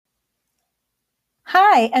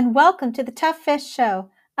Hi, and welcome to the Tough Fish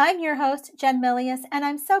Show. I'm your host, Jen Milius, and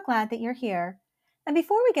I'm so glad that you're here. And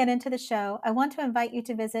before we get into the show, I want to invite you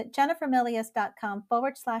to visit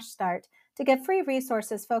jennifermilius.com/start to get free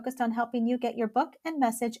resources focused on helping you get your book and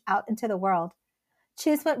message out into the world.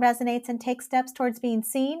 Choose what resonates and take steps towards being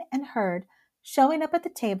seen and heard, showing up at the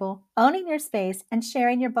table, owning your space, and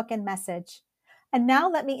sharing your book and message. And now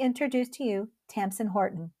let me introduce to you Tamsen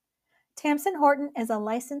Horton. Tamsen Horton is a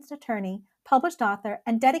licensed attorney, published author,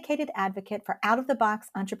 and dedicated advocate for out-of-the-box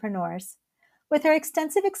entrepreneurs. With her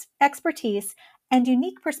extensive expertise and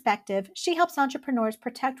unique perspective, she helps entrepreneurs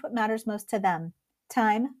protect what matters most to them: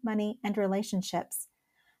 time, money, and relationships.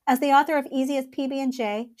 As the author of Easy as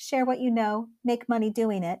PB&J, Share What You Know, Make Money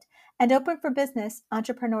Doing It, and Open for Business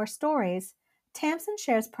Entrepreneur Stories, Tamsen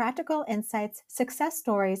shares practical insights, success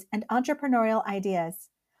stories, and entrepreneurial ideas.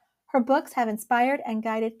 Her books have inspired and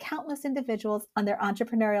guided countless individuals on their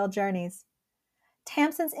entrepreneurial journeys.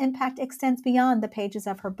 Tamsen's impact extends beyond the pages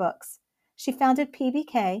of her books. She founded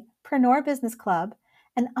PBK, Preneur Business Club,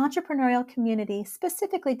 an entrepreneurial community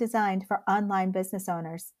specifically designed for online business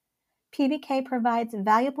owners. PBK provides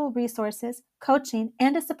valuable resources, coaching,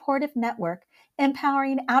 and a supportive network,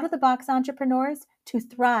 empowering out-of-the-box entrepreneurs to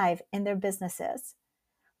thrive in their businesses.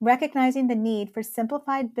 Recognizing the need for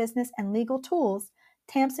simplified business and legal tools,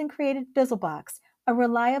 Tamsen created Bizzlebox, a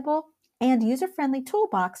reliable and user-friendly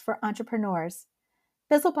toolbox for entrepreneurs.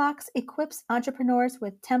 Bizzlebox equips entrepreneurs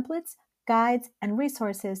with templates, guides, and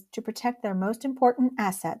resources to protect their most important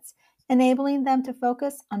assets, enabling them to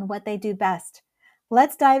focus on what they do best.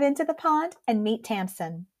 Let's dive into the pond and meet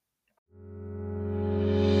Tamsen.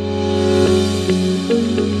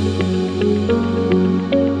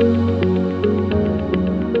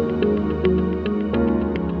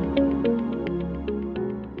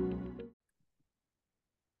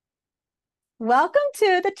 Welcome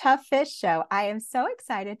to the Tough Fish Show. I am so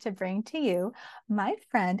excited to bring to you my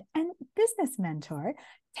friend and business mentor,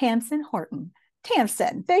 Tamsen Horton.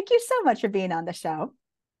 Tamsen, thank you so much for being on the show.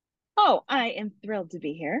 Oh, I am thrilled to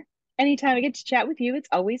be here. Anytime I get to chat with you, it's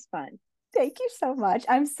always fun. Thank you so much.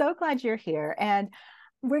 I'm so glad you're here. And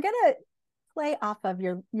we're going to play off of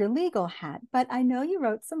your legal hat, but I know you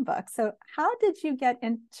wrote some books. So how did you get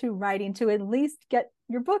into writing to at least get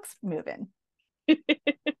your books moving?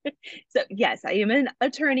 So, yes, I am an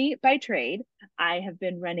attorney by trade. I have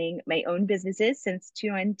been running my own businesses since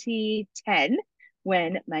 2010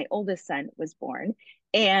 when my oldest son was born.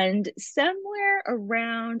 And somewhere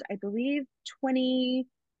around, I believe,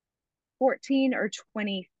 2014 or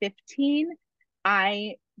 2015,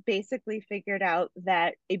 I basically figured out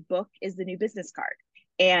that a book is the new business card.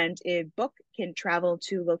 And a book can travel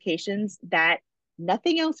to locations that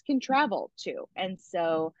nothing else can travel to. And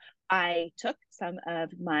so I took some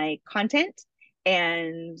of my content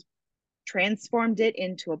and transformed it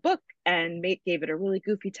into a book and gave it a really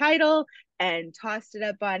goofy title and tossed it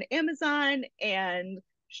up on Amazon. And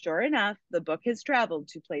sure enough, the book has traveled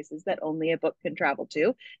to places that only a book can travel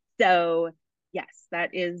to. So, yes,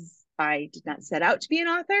 I did not set out to be an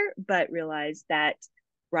author, but realized that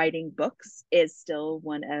writing books is still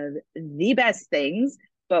one of the best things,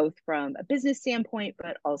 both from a business standpoint,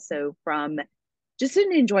 but also from just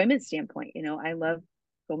an enjoyment standpoint. I love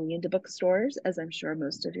going into bookstores, as I'm sure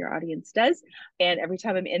most of your audience does. And every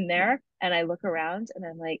time I'm in there and I look around and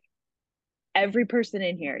I'm like, every person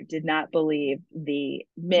in here did not believe the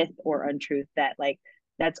myth or untruth that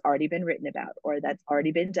that's already been written about or that's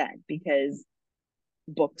already been done, because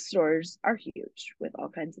bookstores are huge with all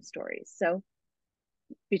kinds of stories. So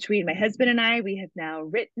between my husband and I, we have now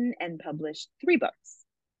written and published 3 books.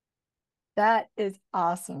 That is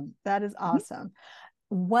awesome. That is awesome.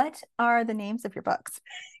 What are the names of your books?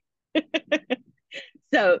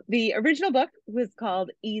 So the original book was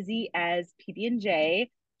called Easy as PB&J,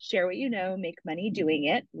 Share What You Know, Make Money Doing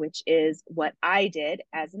It, which is what I did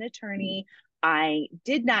as an attorney. I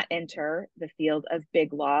did not enter the field of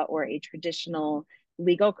big law or a traditional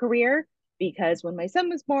legal career because when my son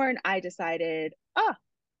was born, I decided,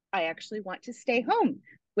 I actually want to stay home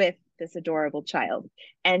with this adorable child.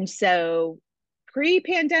 And so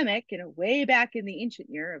pre-pandemic, way back in the ancient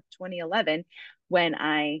year of 2011, when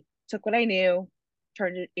I took what I knew,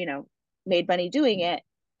 turned it, made money doing it,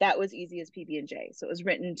 that was Easy as PB&J. So it was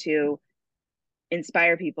written to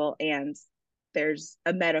inspire people. And there's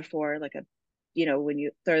a metaphor, like when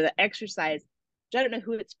you throw the exercise, I don't know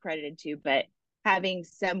who it's credited to, but having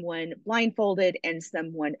someone blindfolded and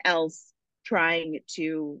someone else trying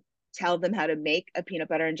to tell them how to make a peanut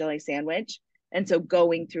butter and jelly sandwich. And so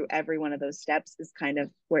going through every one of those steps is kind of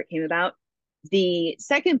where it came about. The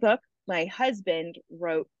second book, my husband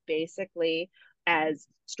wrote basically as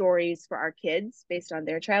stories for our kids based on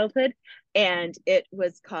their childhood. And it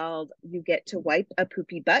was called You Get to Wipe a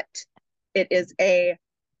Poopy Butt. It is a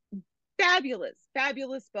fabulous,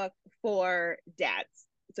 fabulous book for dads.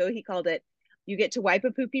 So he called it You Get to Wipe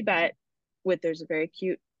a Poopy Butt with there's a very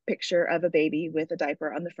cute picture of a baby with a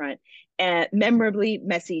diaper on the front and memorably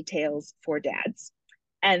messy tales for dads.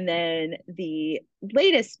 And then the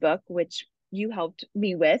latest book, which you helped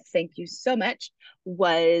me with, thank you so much,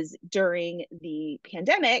 was during the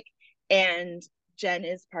pandemic. And Jen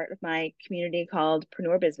is part of my community called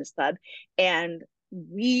Preneur Business Club. And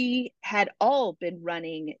we had all been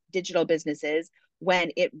running digital businesses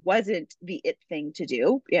when it wasn't the it thing to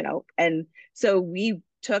do, you know. And so we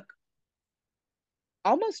took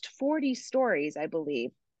almost 40 stories, I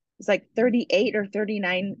believe. It's like 38 or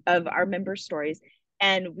 39 of our member stories.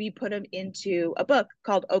 And we put them into a book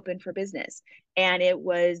called Open for Business. And it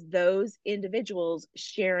was those individuals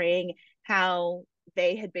sharing how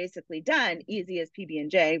they had basically done easy as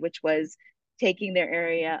PB&J, which was taking their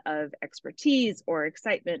area of expertise or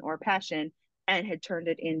excitement or passion and had turned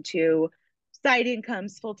it into side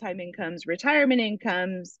incomes, full-time incomes, retirement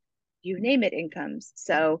incomes, you name it, incomes.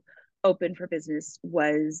 So Open for Business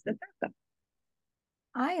was the backup.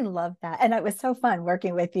 I love that. And it was so fun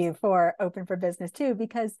working with you for Open for Business too,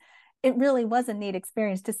 because it really was a neat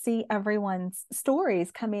experience to see everyone's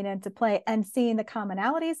stories coming into play and seeing the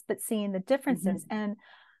commonalities, but seeing the differences. Mm-hmm. And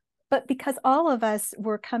but because all of us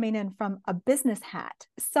were coming in from a business hat,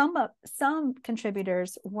 some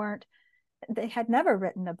contributors weren't, they had never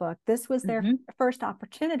written a book. This was their Mm-hmm. first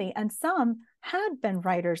opportunity, and some had been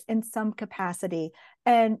writers in some capacity.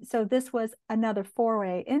 And so this was another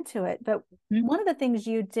foray into it. But Mm-hmm. one of the things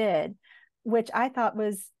you did, which I thought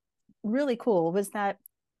was really cool, was that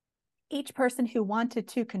each person who wanted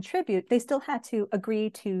to contribute, they still had to agree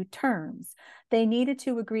to terms. They needed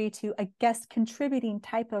to agree to a guest contributing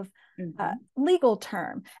type of Mm-hmm. legal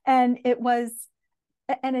term. And it was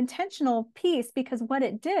an intentional piece because what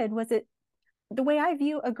it did was it, the way I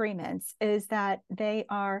view agreements is that they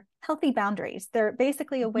are healthy boundaries. They're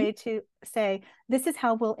basically a Mm-hmm. way to say, this is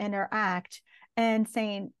how we'll interact, and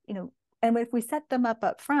saying, you know, and if we set them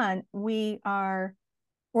up front, we're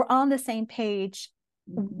on the same page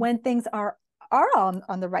Mm-hmm. when things are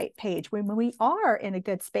on the right page, when we are in a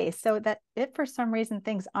good space, so that if for some reason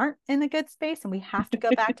things aren't in a good space and we have to go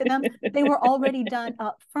back to them, they were already done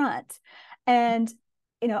up front. And,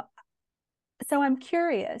 you know, so I'm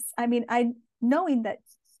curious. I mean, knowing that,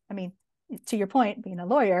 I mean, to your point, being a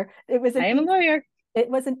lawyer, I am a lawyer. it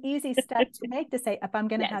was an easy step to make, to say, if I'm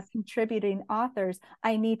going to Yes. have contributing authors,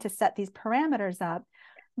 I need to set these parameters up.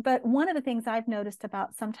 But one of the things I've noticed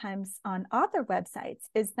about sometimes on author websites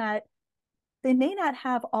is that they may not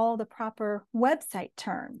have all the proper website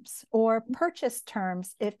terms or purchase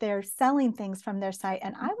terms if they're selling things from their site.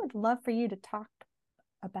 And I would love for you to talk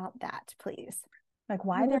about that, please. Like I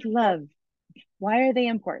why they're would love. Why are they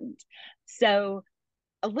important? So,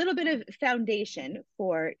 a little bit of foundation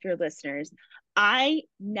for your listeners. I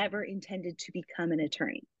never intended to become an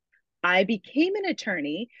attorney. I became an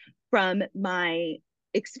attorney from my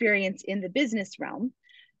experience in the business realm,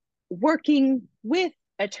 working with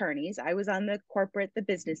attorneys. I was on the corporate, the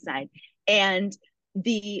business side, and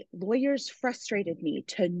the lawyers frustrated me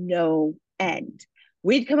to no end.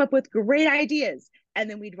 We'd come up with great ideas and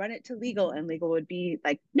then we'd run it to legal, and legal would be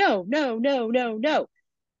like, no, no, no, no, no.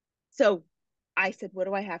 So I said, what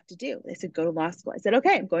do I have to do? They said, go to law school. I said,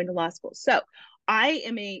 okay, I'm going to law school. So I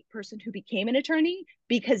am a person who became an attorney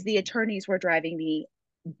because the attorneys were driving me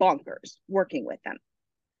bonkers working with them.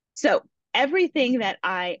 So everything that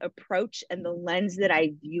I approach and the lens that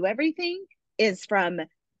I view everything is from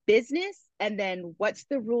business, and then what's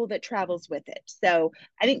the rule that travels with it. So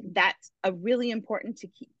I think that's a really important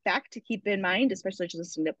fact to keep in mind, especially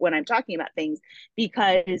just when I'm talking about things,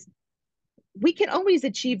 because we can always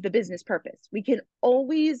achieve the business purpose. We can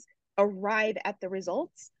always arrive at the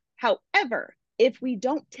results. However, if we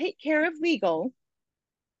don't take care of legal,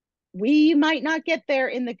 we might not get there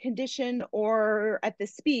in the condition or at the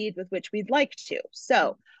speed with which we'd like to.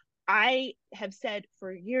 So I have said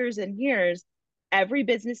for years and years, every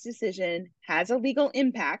business decision has a legal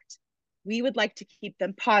impact. We would like to keep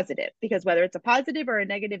them positive, because whether it's a positive or a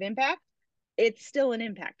negative impact, it's still an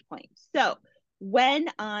impact point. So when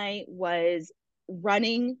I was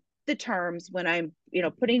running the terms, when I'm,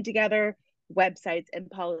 putting together websites and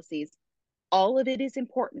policies, all of it is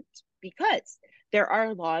important because there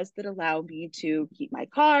are laws that allow me to keep my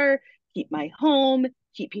car, keep my home,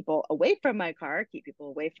 keep people away from my car, keep people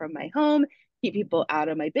away from my home, keep people out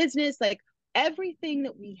of my business. Like everything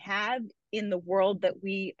that we have in the world that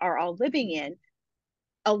we are all living in,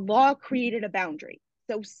 a law created a boundary.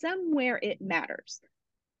 So somewhere it matters.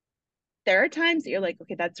 There are times that you're like,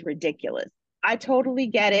 okay, that's ridiculous. I totally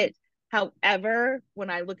get it. However, when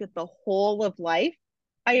I look at the whole of life,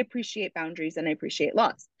 I appreciate boundaries and I appreciate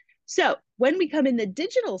laws. So when we come in the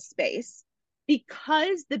digital space,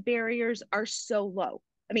 because the barriers are so low,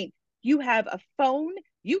 I mean, you have a phone,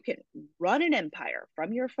 you can run an empire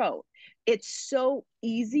from your phone. It's so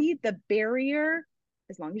easy. The barrier,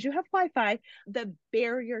 as long as you have Wi Fi, the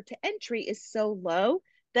barrier to entry is so low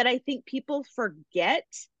that I think people forget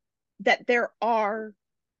that there are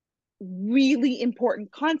really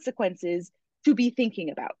important consequences to be thinking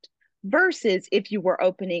about. Versus if you were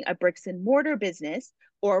opening a bricks and mortar business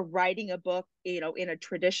or writing a book, in a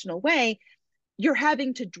traditional way, you're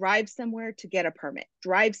having to drive somewhere to get a permit,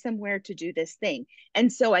 drive somewhere to do this thing.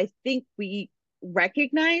 And so I think we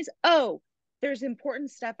recognize, oh, there's important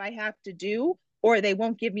stuff I have to do, or they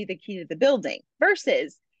won't give me the key to the building.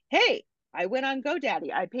 Versus, hey, I went on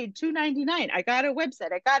GoDaddy. I paid $2.99. I got a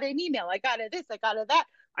website. I got an email. I got a this. I got a that.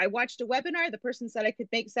 I watched a webinar. The person said I could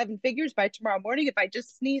make 7 figures by tomorrow morning if I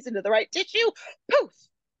just sneeze into the right tissue. Poof.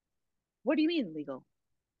 What do you mean legal?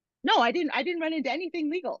 No, I didn't. I didn't run into anything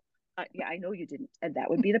legal. Yeah, I know you didn't, and that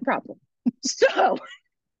would be the problem. So,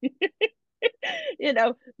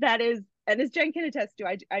 that is, and as Jen can attest to,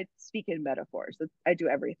 I speak in metaphors. I do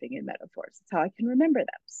everything in metaphors. That's how I can remember them.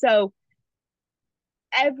 So,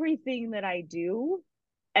 everything that I do,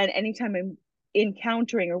 and anytime I'm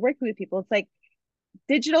encountering or working with people, it's like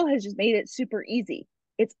digital has just made it super easy.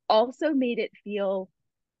 It's also made it feel,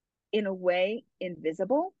 in a way,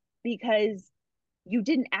 invisible because you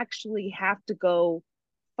didn't actually have to go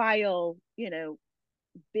file,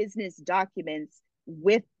 business documents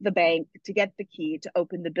with the bank to get the key to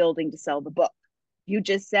open the building to sell the book. You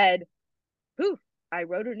just said, poof, I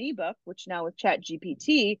wrote an ebook, which now with Chat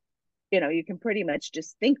GPT, you can pretty much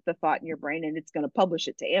just think the thought in your brain and it's going to publish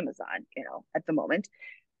it to Amazon, at the moment.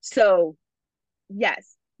 So,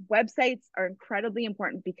 yes, websites are incredibly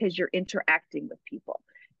important because you're interacting with people.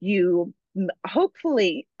 You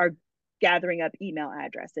hopefully are gathering up email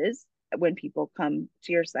addresses when people come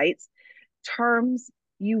to your sites. Terms,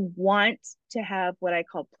 you want to have what I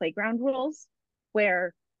call playground rules,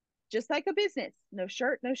 where just like a business, no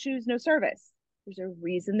shirt, no shoes, no service. There's a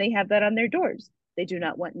reason they have that on their doors. They do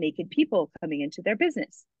not want naked people coming into their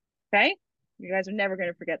business. Okay? You guys are never going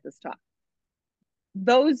to forget this talk.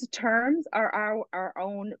 Those terms are our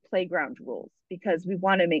own playground rules because we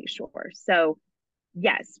want to make sure. So,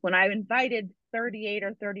 yes, when I invited 38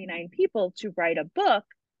 or 39 people to write a book,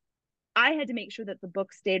 I had to make sure that the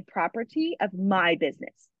book stayed property of my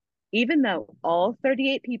business. Even though all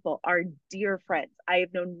 38 people are dear friends, I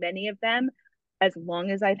have known many of them as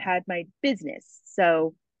long as I've had my business.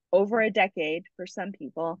 So over a decade for some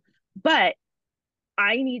people. But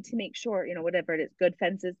I need to make sure, whatever it is, good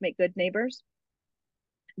fences make good neighbors,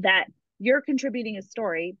 that you're contributing a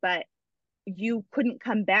story, but you couldn't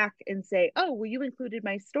come back and say, oh, well, you included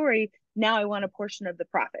my story. Now I want a portion of the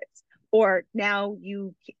profits. Or now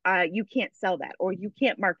you can't sell that, or you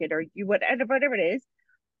can't market, or you whatever it is.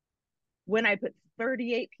 When I put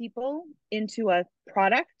 38 people into a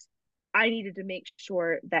product, I needed to make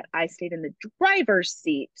sure that I stayed in the driver's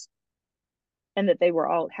seat and that they were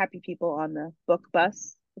all happy people on the book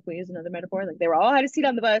bus. If we use another metaphor, like they were all had a seat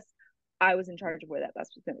on the bus. I was in charge of where that bus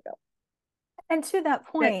was going to go. And to that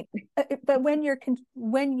point, but when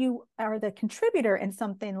you are the contributor in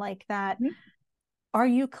something like that, mm-hmm. Are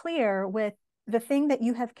you clear with the thing that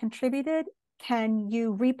you have contributed? Can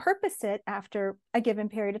you repurpose it after a given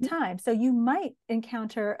period of time? So you might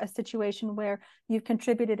encounter a situation where you've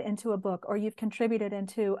contributed into a book, or you've contributed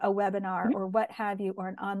into a webinar, or what have you, or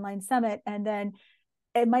an online summit, and then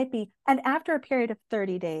it might be, and after a period of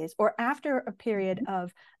 30 days, or after a period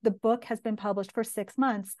of the book has been published for 6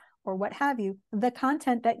 months, or what have you, the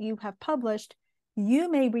content that you have published,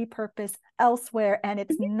 you may repurpose elsewhere and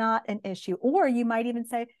it's not an issue. Or you might even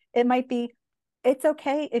say, it's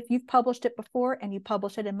okay if you've published it before and you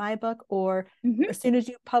publish it in my book, or as soon as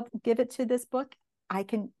you give it to this book,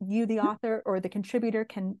 you, the author or the contributor,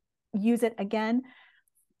 can use it again.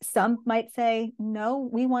 Some might say, no,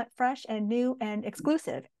 we want fresh and new and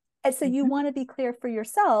exclusive. And so you want to be clear for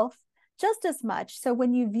yourself just as much. So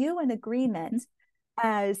when you view an agreement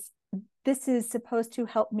as, this is supposed to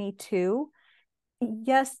help me too,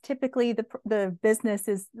 yes, typically the business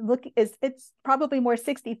it's probably more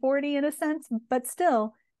 60-40 in a sense, but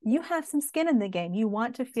still you have some skin in the game. You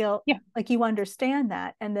want to feel like you understand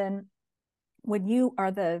that. And then when you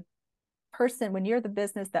are the person, when you're the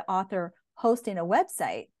business, the author hosting a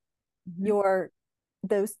website,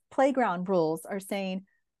 those playground rules are saying,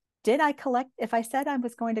 if I said I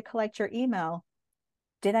was going to collect your email,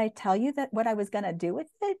 did I tell you that what I was going to do with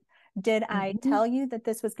it? Did I Mm-hmm. tell you that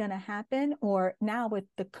this was going to happen? Or now with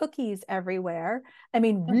the cookies everywhere, I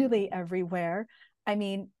mean, really everywhere, I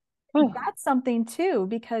mean, Oh. that's something too,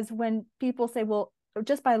 because when people say, well,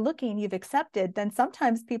 just by looking, you've accepted, then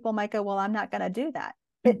sometimes people might go, well, I'm not going to do that.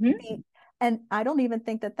 It, Mm-hmm. and I don't even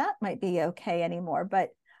think that that might be okay anymore.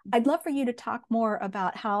 But I'd love for you to talk more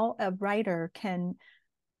about how a writer can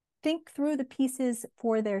think through the pieces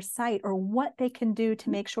for their site, or what they can do to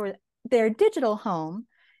make sure their digital home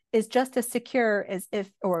is just as secure as if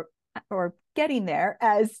or getting there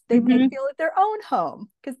as they may Mm-hmm. feel at their own home,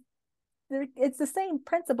 because it's the same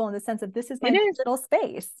principle in the sense of this is my It is. digital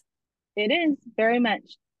space. It is very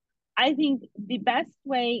much. I think the best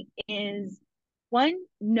way is one,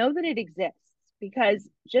 know that it exists, because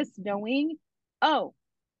just knowing, oh,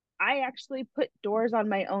 I actually put doors on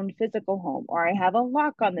my own physical home, or I have a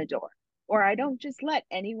lock on the door, or I don't just let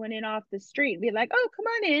anyone in off the street and be like, oh, come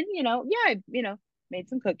on in, yeah, made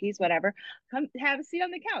some cookies, whatever. Come have a seat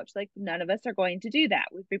on the couch. Like, none of us are going to do that.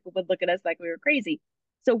 People would look at us like we were crazy.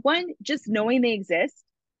 So, one, just knowing they exist,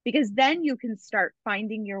 because then you can start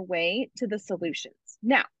finding your way to the solutions.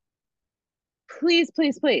 Now, please,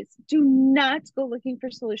 please, please do not go looking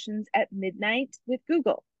for solutions at midnight with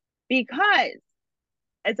Google, because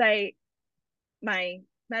as my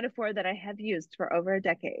metaphor that I have used for over a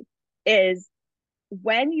decade is,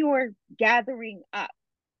 when you're gathering up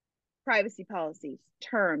privacy policies,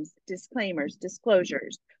 terms, disclaimers,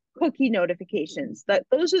 disclosures, cookie notifications,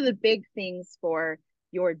 those are the big things for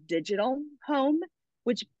your digital home,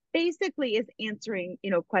 which basically is answering,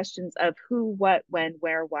 questions of who, what, when,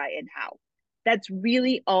 where, why, and how. That's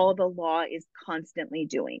really all the law is constantly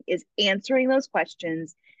doing, is answering those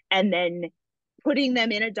questions and then putting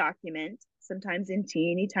them in a document, sometimes in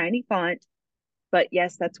teeny tiny font. But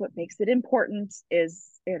yes, that's what makes it important, is,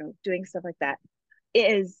 doing stuff like that.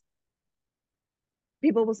 Is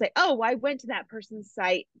people will say, oh, I went to that person's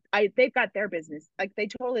site, they've got their business, like they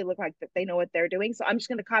totally look like that they know what they're doing, so I'm just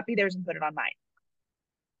going to copy theirs and put it on mine.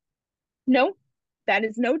 No, that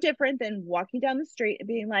is no different than walking down the street and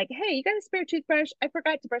being like, hey, you got a spare toothbrush? I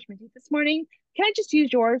forgot to brush my teeth this morning. Can I just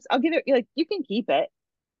use yours? I'll give it. You're like, you can keep it.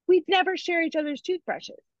 We never share each other's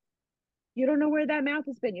toothbrushes. You don't know where that mouth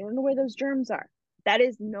has been. You don't know where those germs are. That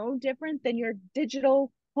is no different than your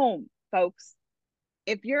digital home, folks.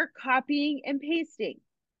 If you're copying and pasting,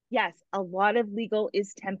 yes, a lot of legal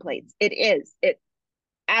is templates. It is. It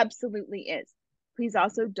absolutely is. Please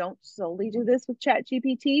also don't solely do this with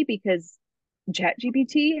ChatGPT, because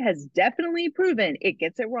ChatGPT has definitely proven it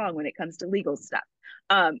gets it wrong when it comes to legal stuff.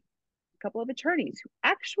 A couple of attorneys who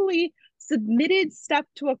actually submitted stuff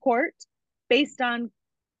to a court based on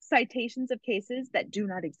citations of cases that do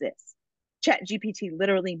not exist. ChatGPT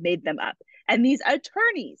literally made them up. And these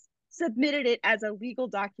attorneys submitted it as a legal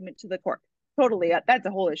document to the court. Totally. That's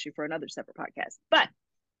a whole issue for another separate podcast. But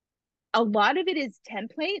a lot of it is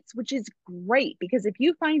templates, which is great, because if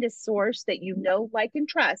you find a source that you know, like, and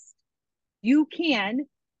trust, you can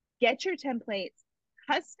get your templates,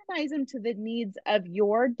 customize them to the needs of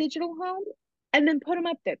your digital home, and then put them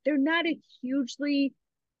up there. They're not a hugely,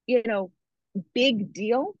 big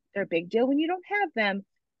deal. They're a big deal when you don't have them,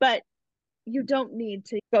 but you don't need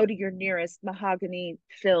to go to your nearest mahogany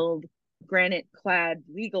filled, granite clad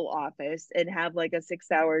legal office and have like a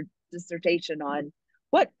 6 hour dissertation on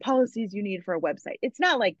what policies you need for a website. It's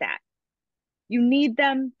not like that. You need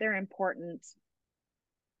them, they're important.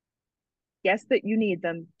 Yes, that you need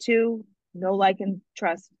them. Two, know, like, and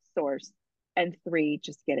trust source. And three,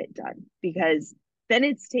 just get it done, because then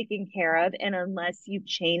it's taken care of. And unless you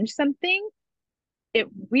change something, it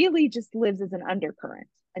really just lives as an undercurrent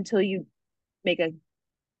until you make a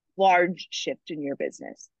large shift in your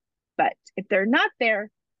business. But if they're not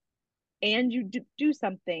there and you do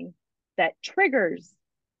something that triggers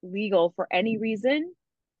legal for any reason,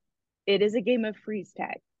 it is a game of freeze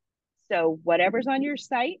tag. So whatever's on your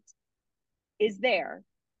site is there.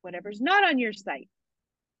 Whatever's not on your site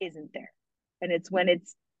isn't there. And it's when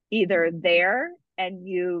it's either there and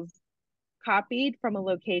you've copied from a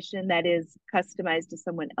location that is customized to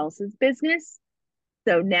someone else's business.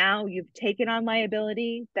 So now you've taken on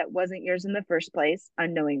liability that wasn't yours in the first place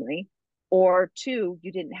unknowingly. Or two,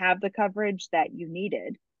 you didn't have the coverage that you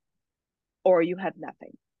needed, or you have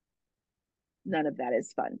nothing. None of that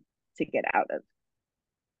is fun to get out of.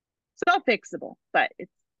 It's all fixable, but it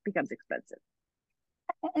becomes expensive.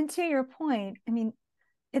 And to your point, I mean,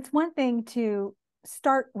 it's one thing to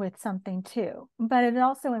start with something too, but it's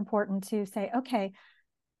also important to say, okay,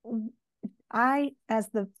 I, as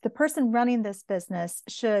the person running this business,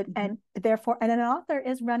 should, Mm-hmm. and therefore, and an author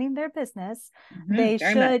is running their business, Mm-hmm. they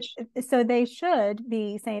Very should, much. so they should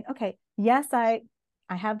be saying, okay, yes, I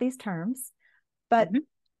have these terms, but Mm-hmm.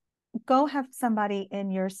 go have somebody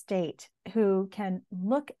in your state who can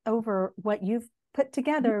look over what you've put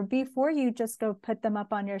together before you just go put them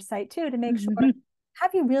up on your site too, to make sure, Mm-hmm.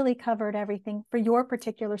 have you really covered everything for your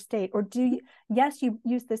particular state? Or do you, yes, you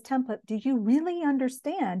use this template, do you really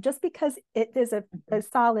understand? Just because it is a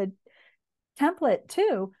solid template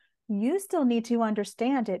too, you still need to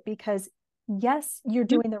understand it, because yes, you're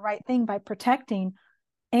Mm-hmm. doing the right thing by protecting,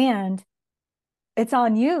 and it's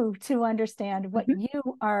on you to understand what Mm-hmm.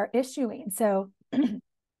 you are issuing. So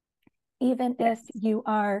even if Yes. you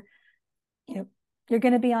are, you know, you're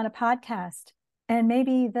going to be on a podcast and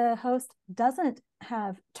maybe the host doesn't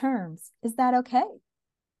have terms, is that okay?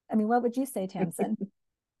 I mean, what would you say, Tamsen?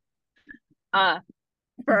 Uh,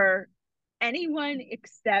 for anyone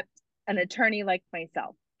except an attorney like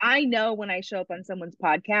myself, I know when I show up on someone's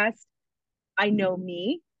podcast, I know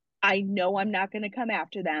me. I know I'm not going to come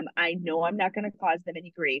after them. I know I'm not going to cause them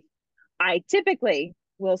any grief. I typically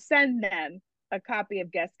will send them a copy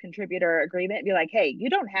of guest contributor agreement and be like, hey, you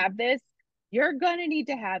don't have this. You're going to need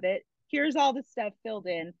to have it. Here's all the stuff filled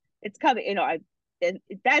in. It's coming. And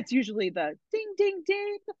that's usually the ding, ding,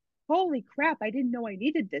 ding. Holy crap. I didn't know I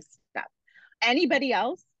needed this stuff. Anybody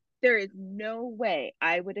else, there is no way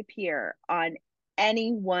I would appear on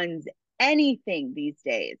anyone's anything these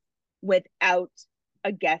days without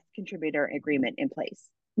a guest contributor agreement in place.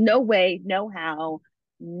 No way, no how,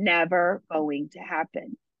 never going to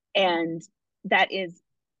happen. And that is,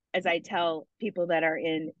 as I tell people that are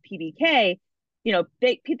in PBK,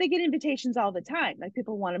 they get invitations all the time. Like,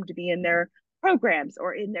 people want them to be in their programs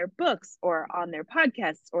or in their books or on their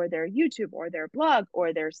podcasts or their YouTube or their blog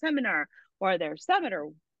or their seminar or their summit or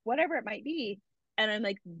whatever it might be. And I'm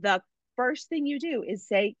like, the first thing you do is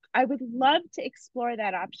say, I would love to explore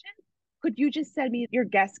that option. Could you just send me your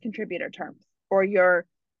guest contributor terms or your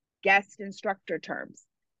guest instructor terms?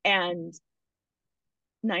 And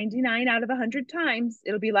 99 out of 100 times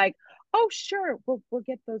it'll be like, oh sure, we'll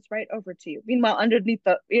get those right over to you. Meanwhile, underneath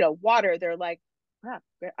the water, they're like, crap,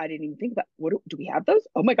 I didn't even think about, what do we have those?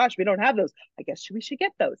 Oh my gosh, we don't have those. I guess we should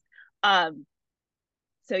get those.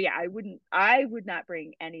 So yeah, I would not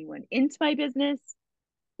bring anyone into my business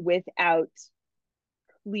without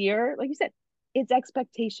clear, like you said, it's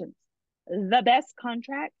expectations. The best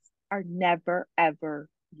contracts are never ever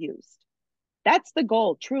used. That's the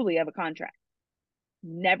goal truly of a contract.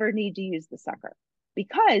 Never need to use the sucker,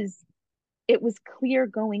 because it was clear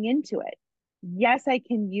going into it. Yes, I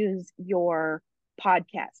can use your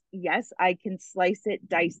podcast. Yes, I can slice it,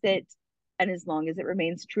 dice it. And as long as it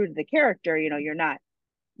remains true to the character, you're not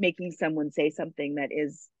making someone say something that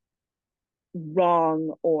is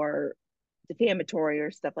wrong or defamatory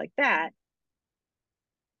or stuff like that.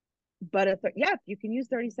 But yeah, you can use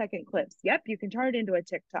 30-second clips. Yep, you can turn it into a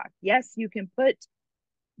TikTok. Yes, you can put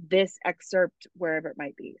this excerpt wherever it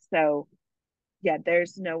might be. So yeah,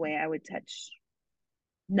 there's no way I would touch.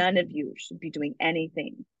 None of you should be doing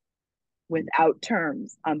anything without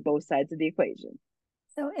terms on both sides of the equation.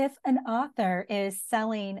 So if an author is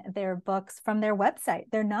selling their books from their website,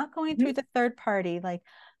 they're not going Mm-hmm. through the third party, like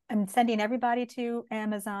I'm sending everybody to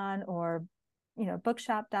Amazon or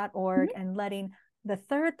bookshop.org Mm-hmm. and letting the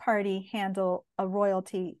third party handle a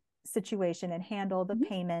royalty situation and handle the Mm-hmm.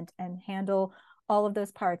 payment and handle all of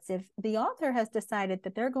those parts. If the author has decided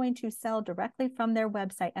that they're going to sell directly from their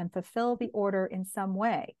website and fulfill the order in some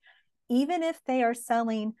way, even if they are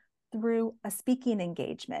selling through a speaking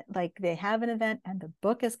engagement, like they have an event and the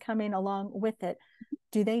book is coming along with it,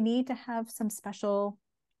 do they need to have some special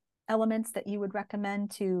elements that you would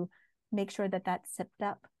recommend to make sure that that's zipped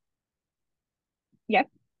up? Yep.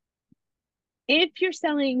 If you're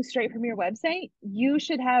selling straight from your website, you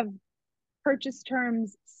should have purchase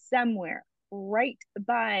terms somewhere right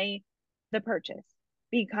by the purchase,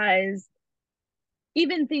 because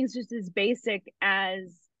even things just as basic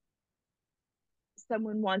as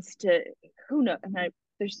someone wants to, who knows,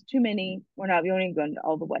 there's too many, we won't even go into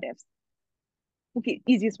all the what ifs. Okay,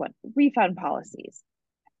 easiest one, refund policies.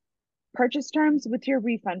 Purchase terms with your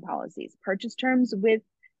refund policies, purchase terms with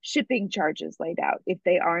shipping charges laid out, if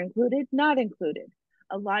they are included, not included.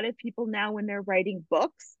 A lot of people now, when they're writing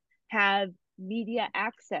books, have media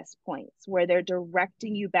access points where they're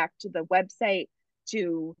directing you back to the website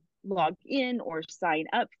to log in or sign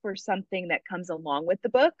up for something that comes along with the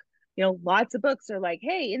book. Lots of books are like,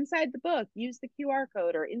 hey, inside the book, use the QR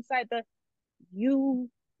code, or inside the, you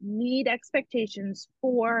need expectations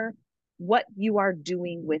for what you are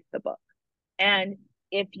doing with the book. And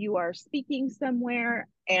if you are speaking somewhere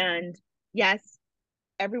and yes,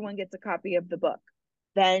 everyone gets a copy of the book,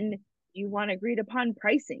 then you want agreed upon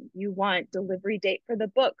pricing. You want delivery date for the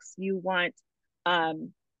books. You want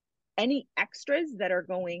um, any extras that are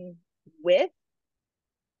going with.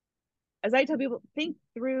 As I tell people, think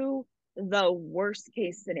through the worst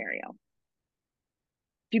case scenario.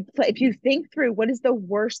 If you think through what is the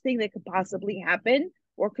worst thing that could possibly happen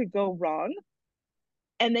or could go wrong,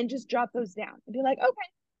 and then just drop those down and be like, okay,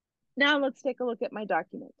 now let's take a look at my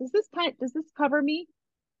document. Does this cover me?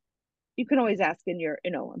 You can always ask in your,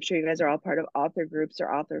 I'm sure you guys are all part of author groups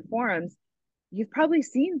or author forums. You've probably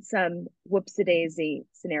seen some whoops-a-daisy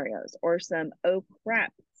scenarios or some oh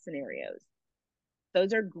crap scenarios.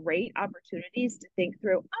 Those are great opportunities to think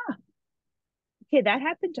through, okay, that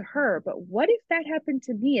happened to her, but what if that happened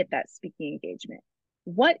to me at that speaking engagement?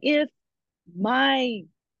 What if my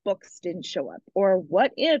books didn't show up? Or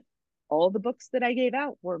what if all the books that I gave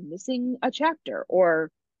out were missing a chapter? Or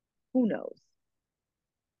who knows?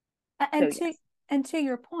 So, And to yes. and to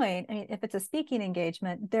your point, I mean, if it's a speaking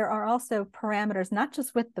engagement, there are also parameters, not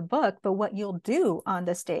just with the book, but what you'll do on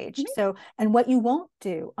the stage. Mm-hmm. So, and what you won't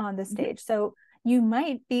do on the Mm-hmm. stage. So you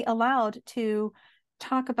might be allowed to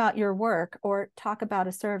talk about your work or talk about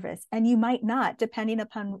a service, and you might not, depending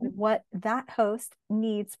upon Mm-hmm. what that host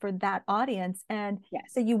needs for that audience. And Yes.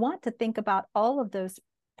 so you want to think about all of those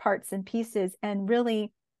parts and pieces and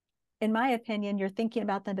really, in my opinion, you're thinking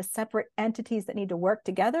about them as separate entities that need to work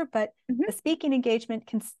together. But Mm-hmm. a speaking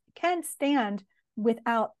engagement can stand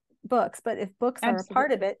without books. But if books are a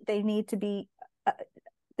part of Absolutely. it, uh,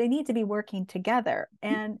 they need to be working together.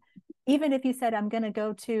 And even if you said, I'm going to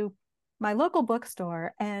go to my local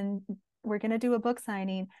bookstore and we're going to do a book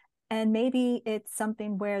signing, and maybe it's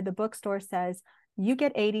something where the bookstore says, you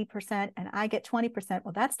get 80% and I get 20%.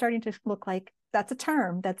 Well, that's starting to look like that's a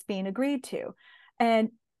term that's being agreed to. And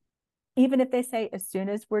even if they say, as soon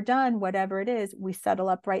as we're done, whatever it is, we settle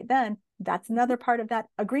up right then, that's Mm-hmm. another part of that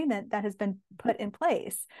agreement that has been put in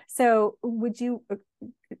place. So could you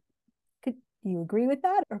agree with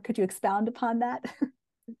that, or could you expound upon that?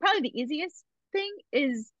 Probably the easiest thing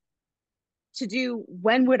is to do,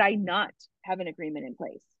 when would I not have an agreement in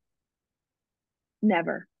place?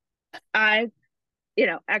 Never. I,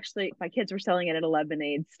 actually, my kids were selling it at a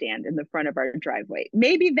lemonade stand in the front of our driveway.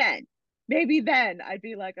 Maybe then I'd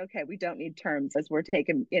be like, okay, we don't need terms as we're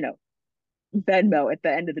taking, Venmo at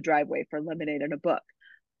the end of the driveway for lemonade and a book.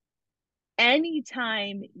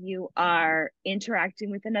 Anytime you are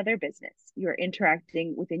interacting with another business, you're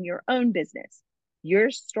interacting within your own business. Your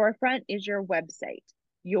storefront is your website.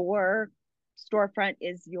 Your storefront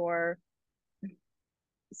is your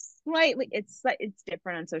it's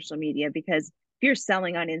different on social media, because if you're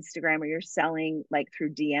selling on Instagram or you're selling like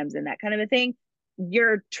through DMs and that kind of a thing,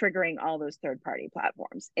 you're triggering all those third party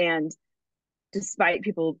platforms. And despite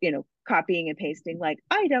people, copying and pasting, like,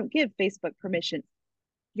 I don't give Facebook permission,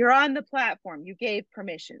 you're on the platform, you gave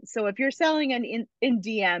permission. So if you're selling in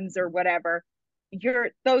DMs or whatever,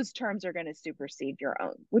 those terms are going to supersede your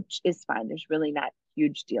own, which is fine. There's really not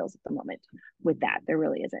huge deals at the moment with that. There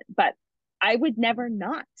really isn't. But I would never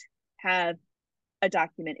not have a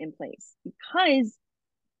document in place, because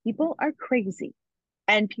people are crazy.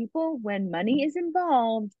 And people, when money is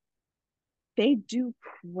involved, they do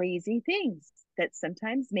crazy things that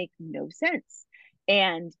sometimes make no sense.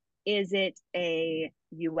 And is it a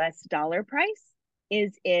US dollar price?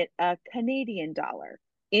 Is it a Canadian dollar?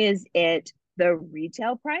 Is it the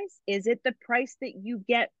retail price? Is it the price that you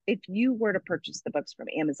get if you were to purchase the books from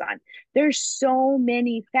Amazon? There's so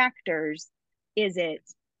many factors. Is it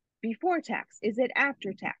before tax? Is it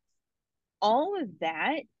after tax? All of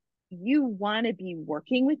that, you want to be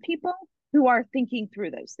working with people who are thinking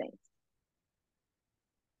through those things.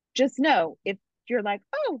 Just know, if you're like,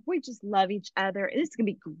 oh, we just love each other, and it's gonna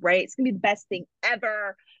be great, it's gonna be the best thing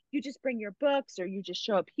ever, you just bring your books or you just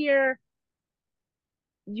show up here,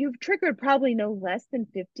 you've triggered probably no less than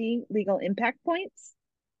 50 legal impact points.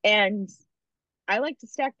 And I like to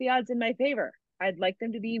stack the odds in my favor. I'd like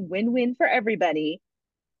them to be win-win for everybody.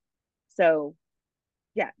 So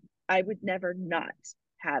yeah, I would never not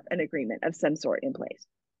have an agreement of some sort in place.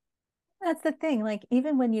 That's the thing. Like,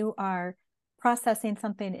 even when you are processing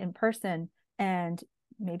something in person and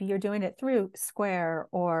maybe you're doing it through Square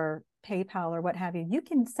or PayPal or what have you, you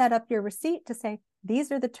can set up your receipt to say,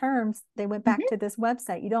 these are the terms. They went back Mm-hmm. to this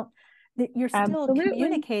website. You're still Absolutely.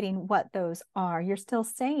 communicating what those are. You're still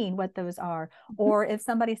saying what those are. Or if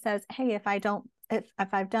somebody says, hey, if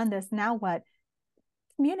I've done this, now what?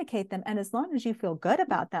 Communicate them. And as long as you feel good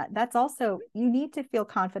about that, that's also, you need to feel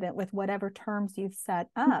confident with whatever terms you've set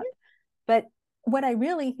up. Mm-hmm. But what I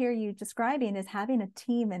really hear you describing is having a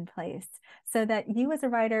team in place so that you as a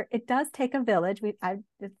writer, it does take a village.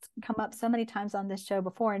 It's come up so many times on this show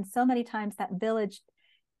before, and so many times that village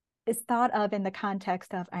is thought of in the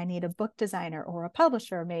context of I need a book designer or a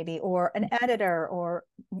publisher, maybe, or an editor or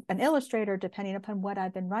an illustrator, depending upon what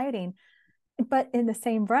I've been writing. But in the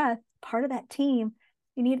same breath, part of that team,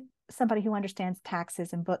 you need somebody who understands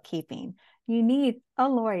taxes and bookkeeping. You need a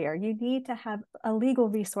lawyer. You need to have a legal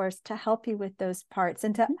resource to help you with those parts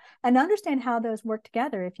and understand how those work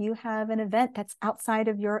together. If you have an event that's outside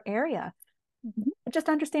of your area, just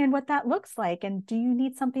understand what that looks like. And do you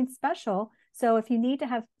need something special? So if you need to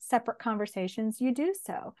have separate conversations, you do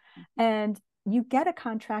so. And you get a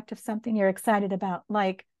contract of something you're excited about,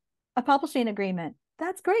 like a publishing agreement.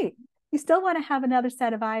 That's great. You still want to have another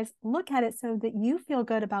set of eyes look at it so that you feel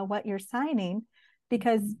good about what you're signing,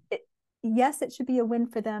 because yes, it should be a win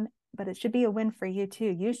for them, but it should be a win for you too.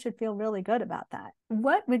 You should feel really good about that.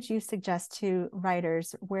 What would you suggest to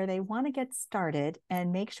writers where they want to get started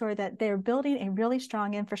and make sure that they're building a really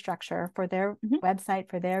strong infrastructure for their website,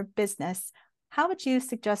 for their business? How would you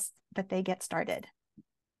suggest that they get started?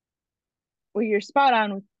 Well, you're spot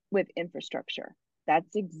on with infrastructure.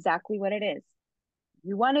 That's exactly what it is.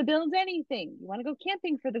 You want to build anything. You want to go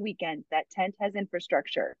camping for the weekend. That tent has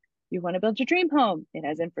infrastructure. You want to build your dream home. It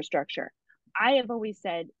has infrastructure. I have always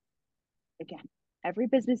said, again, every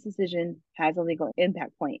business decision has a legal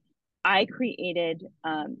impact point. I created,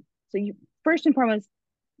 so you first and foremost,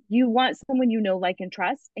 you want someone you know, like, and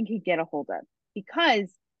trust and can get a hold of.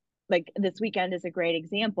 Because, like, this weekend is a great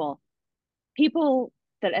example. People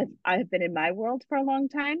that I have been in my world for a long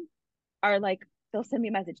time are like, they'll send me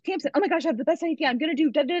a message, Tamsen, oh my gosh, I have the best idea. I'm going to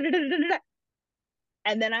do da, da, da, da, da, da.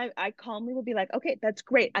 And then I calmly will be like, okay, that's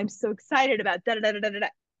great. I'm so excited about da, da, da, da, da, da.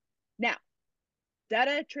 Now,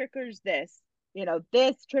 da triggers this,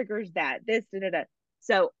 this triggers that, this, da, da, da.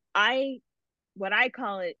 So what I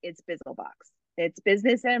call it, it's Bizzlebox. It's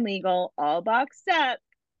business and legal, all boxed up.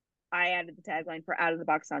 I added the tagline for out of the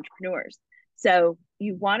box entrepreneurs. So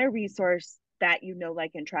you want a resource that you know,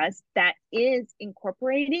 like, and trust that is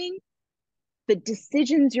incorporating the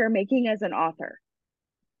decisions you're making as an author.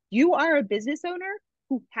 You are a business owner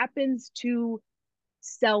who happens to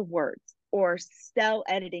sell words or sell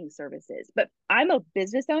editing services, but I'm a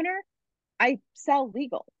business owner. I sell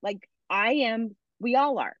legal. Like, we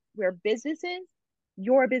all are. We're businesses.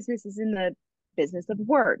 Your business is in the business of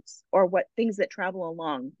words or what things that travel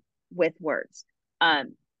along with words.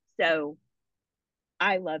 So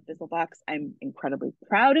I love Bizzlebox. I'm incredibly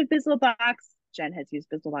proud of Bizzlebox. Jen has used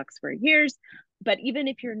Bizzlebox for years, but even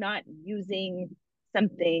if you're not using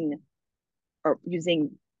something or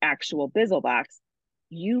using actual Bizzlebox,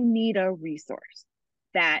 you need a resource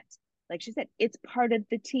that, like she said, it's part of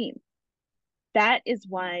the team. That is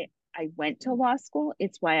why I went to law school.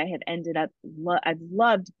 It's why I have ended up, I've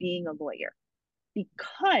loved being a lawyer,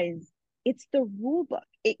 because it's the rule book.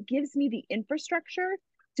 It gives me the infrastructure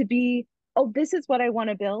to be, oh, this is what I want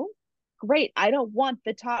to build. Great. I don't want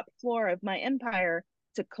the top floor of my empire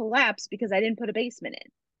to collapse because I didn't put a basement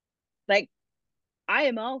in. Like, I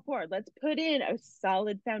am all for it. Let's put in a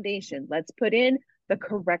solid foundation. Let's put in the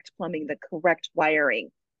correct plumbing, the correct wiring.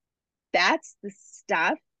 That's the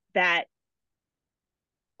stuff that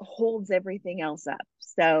holds everything else up.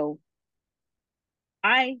 So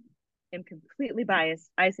I am completely biased.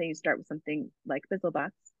 I say you start with something like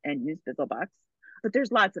Bizzlebox and use Bizzlebox, but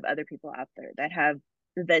there's lots of other people out there that have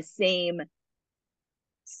the same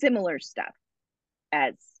similar stuff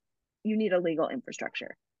as you need a legal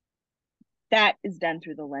infrastructure. That is done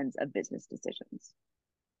through the lens of business decisions.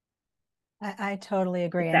 I totally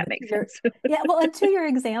agree. If And that makes your, sense. yeah, well, and to your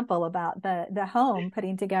example about the home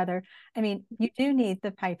putting together, I mean, you do need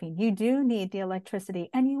the piping, you do need the electricity,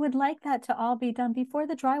 and you would like that to all be done before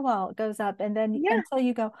the drywall goes up, and then Yeah. until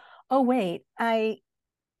you go, oh wait,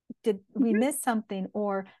 did we Mm-hmm. miss something,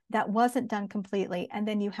 or that wasn't done completely, and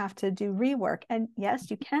then you have to do rework. And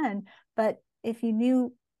yes, you can, but if you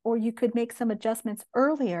knew, or you could make some adjustments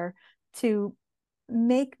earlier to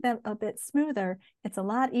make them a bit smoother, it's a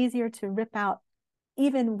lot easier to rip out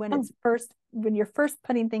even Oh, when you're first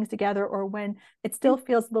putting things together, or when it yeah. still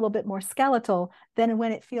feels a little bit more skeletal than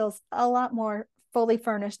when it feels a lot more fully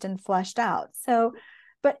furnished and fleshed out. So,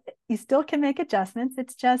 but you still can make adjustments.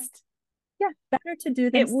 It's just Yeah. better to do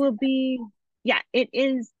them. It will be, yeah, it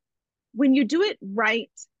is when you do it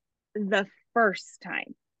right the first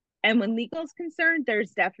time. And when legal is concerned,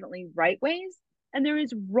 there's definitely right ways and there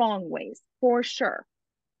is wrong ways for sure.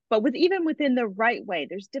 But even within the right way,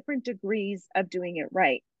 there's different degrees of doing it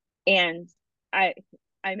right. And I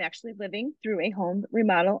I'm actually living through a home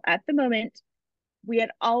remodel at the moment. We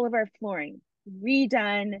had all of our flooring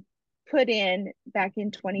redone, put in back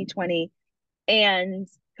in 2020, and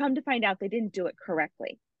come to find out they didn't do it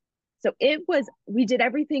correctly. So we did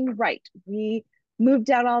everything right. We moved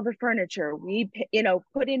out all the furniture. We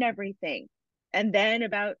put in everything. And then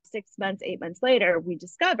about 6 months, 8 months later, we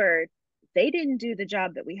discovered they didn't do the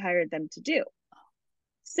job that we hired them to do.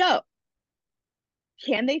 So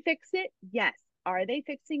can they fix it? Yes. Are they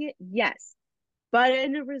fixing it? Yes. But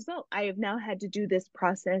in a result, I have now had to do this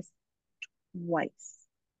process twice.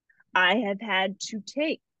 I have had to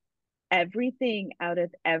take everything out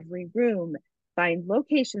of every room, find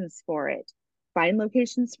locations for it, find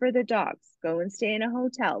locations for the dogs, go and stay in a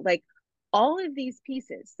hotel, like all of these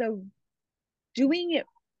pieces. So doing it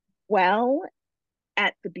well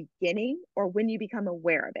at the beginning or when you become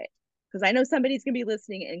aware of it, because I know somebody's going to be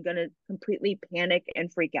listening and going to completely panic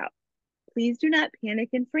and freak out. Please do not panic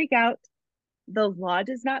and freak out. The law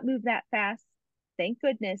does not move that fast. Thank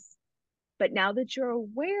goodness. But now that you're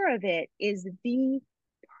aware of it is the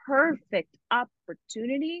perfect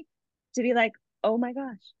opportunity to be like, oh my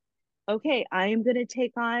gosh, okay, I am going to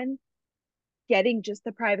take on getting just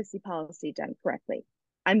the privacy policy done correctly.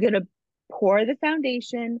 I'm going to pour the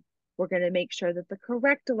foundation. We're going to make sure that the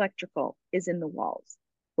correct electrical is in the walls.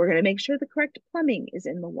 We're going to make sure the correct plumbing is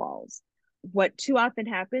in the walls. What too often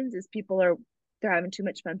happens is they're having too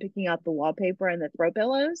much fun picking out the wallpaper and the throw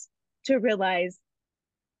pillows to realize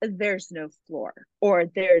there's no floor or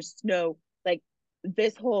there's no like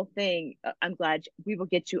this whole thing. I'm glad we will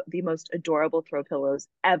get you the most adorable throw pillows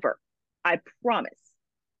ever. I promise.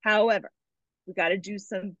 However, we got to do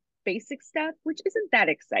some basic stuff, which isn't that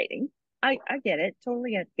exciting. I get it.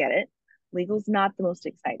 Totally get it. Legal's not the most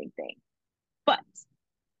exciting thing, but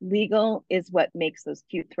legal is what makes those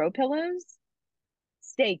cute throw pillows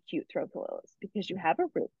stay cute throw pillows because you have a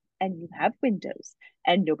roof and you have windows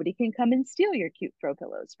and nobody can come and steal your cute throw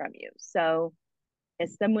pillows from you. So,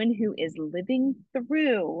 as someone who is living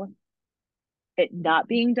through it not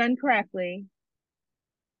being done correctly,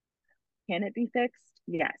 can it be fixed?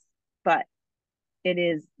 Yes, but it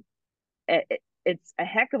is it's a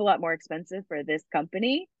heck of a lot more expensive for this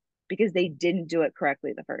company because they didn't do it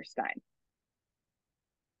correctly the first time.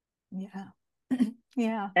 Yeah.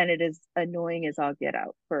 Yeah. And it is annoying as all get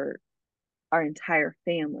out for our entire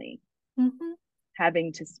family Hmm.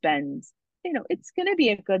 having to spend, it's going to be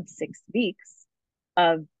a good 6 weeks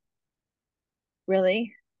of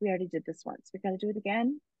really, we already did this once. We got to do it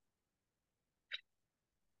again.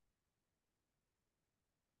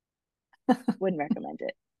 Wouldn't recommend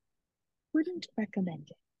it. Wouldn't recommend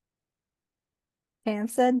it.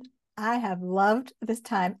 Tamsen, I have loved this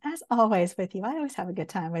time as always with you. I always have a good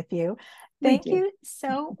time with you. We Thank do. you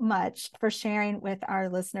so much for sharing with our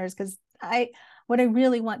listeners because what I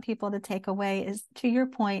really want people to take away is to your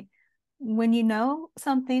point, when you know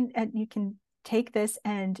something and you can take this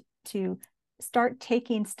and to start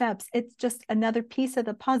taking steps, it's just another piece of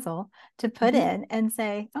the puzzle to put Mm-hmm. in and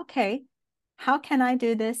say, okay, how can I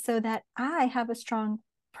do this so that I have a strong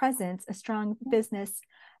presence, a strong business,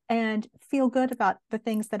 and feel good about the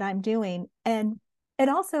things that I'm doing? And it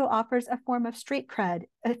also offers a form of street cred,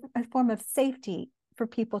 a form of safety for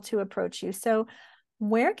people to approach you. So,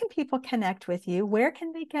 where can people connect with you? Where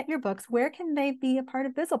can they get your books? Where can they be a part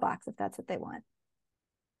of Bizzlebox if that's what they want?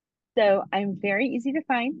 So I'm very easy to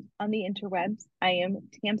find on the interwebs. I am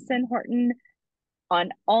Tamsen Horton on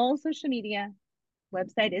all social media.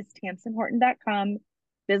 Website is tamsenhorton.com.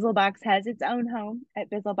 Bizzlebox has its own home at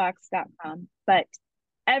bizzlebox.com, but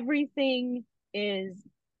everything is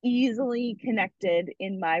easily connected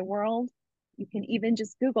in my world. You can even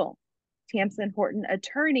just Google Tamsen Horton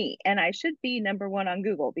attorney, and I should be number one on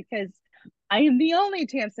Google because I am the only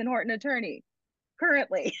Tamsen Horton attorney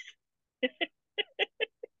currently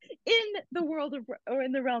in the world of or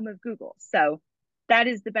in the realm of Google. So that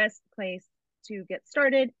is the best place to get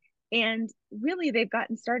started. And really they've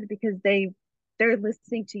gotten started because they're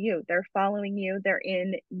listening to you, they're following you, they're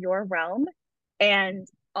in your realm. And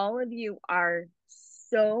all of you are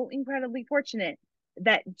so incredibly fortunate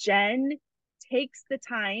that Jen takes the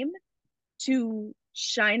time to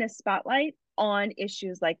shine a spotlight on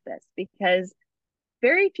issues like this because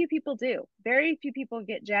very few people do. Very few people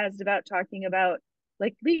get jazzed about talking about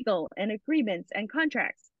like legal and agreements and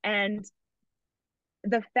contracts. And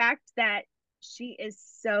the fact that she is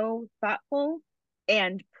so thoughtful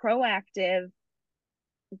and proactive,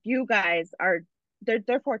 you guys are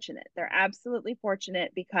they're fortunate. They're absolutely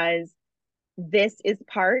fortunate because this is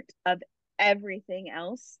part of everything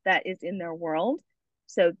else that is in their world.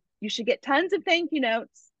 So you should get tons of thank you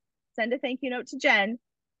notes. Send a thank you note to Jen.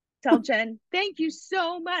 Tell Jen, thank you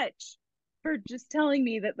so much for just telling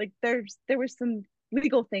me that like there was some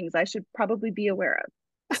legal things I should probably be aware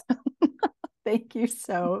Thank you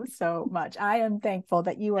so, so much. I am thankful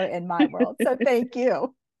that you are in my world. So of. thank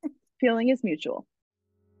you. Feeling is mutual.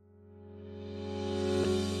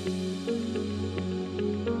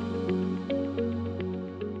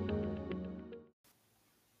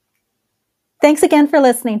 Thanks again for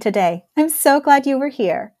listening today. I'm so glad you were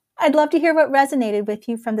here. I'd love to hear what resonated with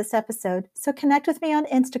you from this episode, so connect with me on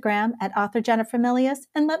Instagram at author Jennifer Milius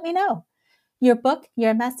and let me know. Your book,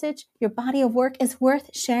 your message, your body of work is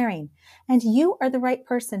worth sharing, and you are the right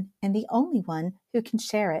person and the only one who can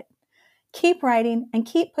share it. Keep writing and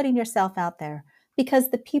keep putting yourself out there,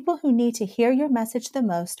 because the people who need to hear your message the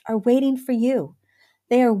most are waiting for you.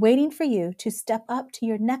 They are waiting for you to step up to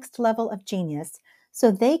your next level of genius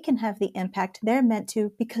so they can have the impact they're meant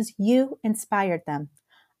to because you inspired them.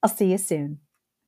 I'll see you soon.